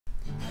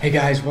Hey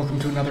guys, welcome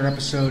to another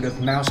episode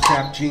of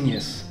Mousetrap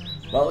Genius.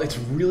 Well, it's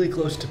really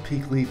close to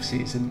peak leaf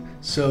season,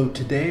 so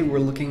today we're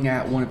looking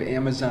at one of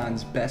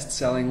Amazon's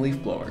best-selling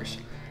leaf blowers.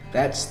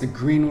 That's the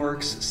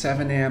Greenworks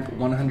 7-amp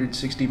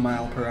 160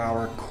 mile per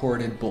hour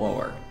corded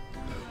blower.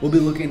 We'll be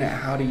looking at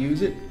how to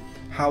use it,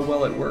 how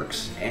well it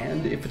works,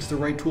 and if it's the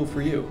right tool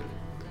for you.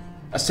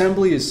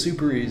 Assembly is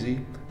super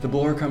easy. The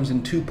blower comes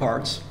in two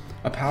parts,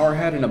 a power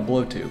head and a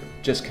blow tube.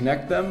 Just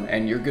connect them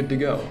and you're good to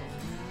go.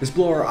 This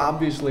blower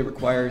obviously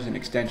requires an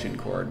extension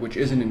cord, which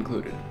isn't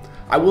included.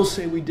 I will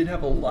say we did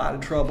have a lot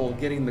of trouble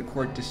getting the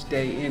cord to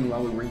stay in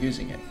while we were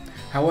using it.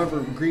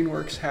 However,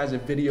 Greenworks has a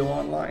video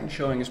online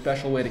showing a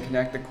special way to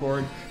connect the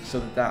cord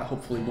so that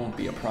hopefully won't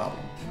be a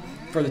problem.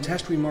 For the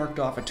test, we marked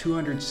off a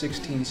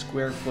 216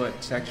 square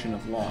foot section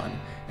of lawn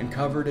and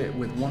covered it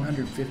with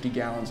 150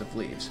 gallons of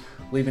leaves,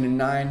 leaving a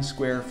 9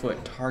 square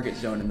foot target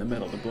zone in the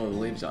middle to blow the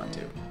leaves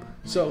onto.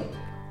 So,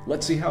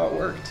 let's see how it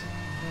worked.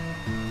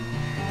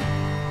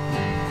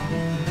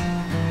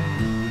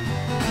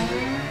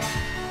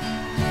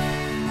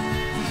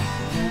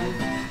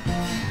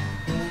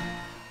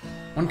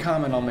 One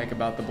comment I'll make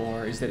about the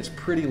blower is that it's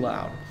pretty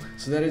loud,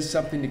 so that is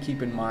something to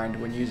keep in mind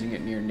when using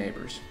it near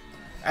neighbors.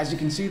 As you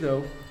can see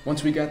though,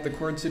 once we got the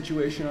cord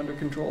situation under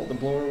control, the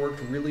blower worked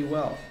really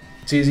well.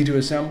 It's easy to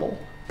assemble,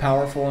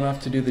 powerful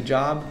enough to do the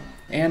job,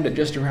 and at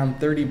just around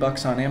 30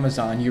 bucks on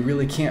Amazon, you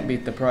really can't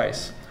beat the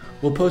price.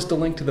 We'll post a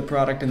link to the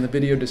product in the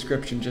video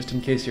description just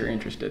in case you're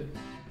interested.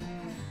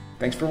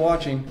 Thanks for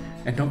watching,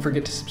 and don't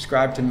forget to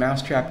subscribe to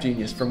Mousetrap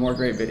Genius for more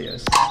great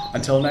videos.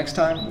 Until next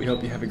time, we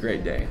hope you have a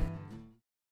great day.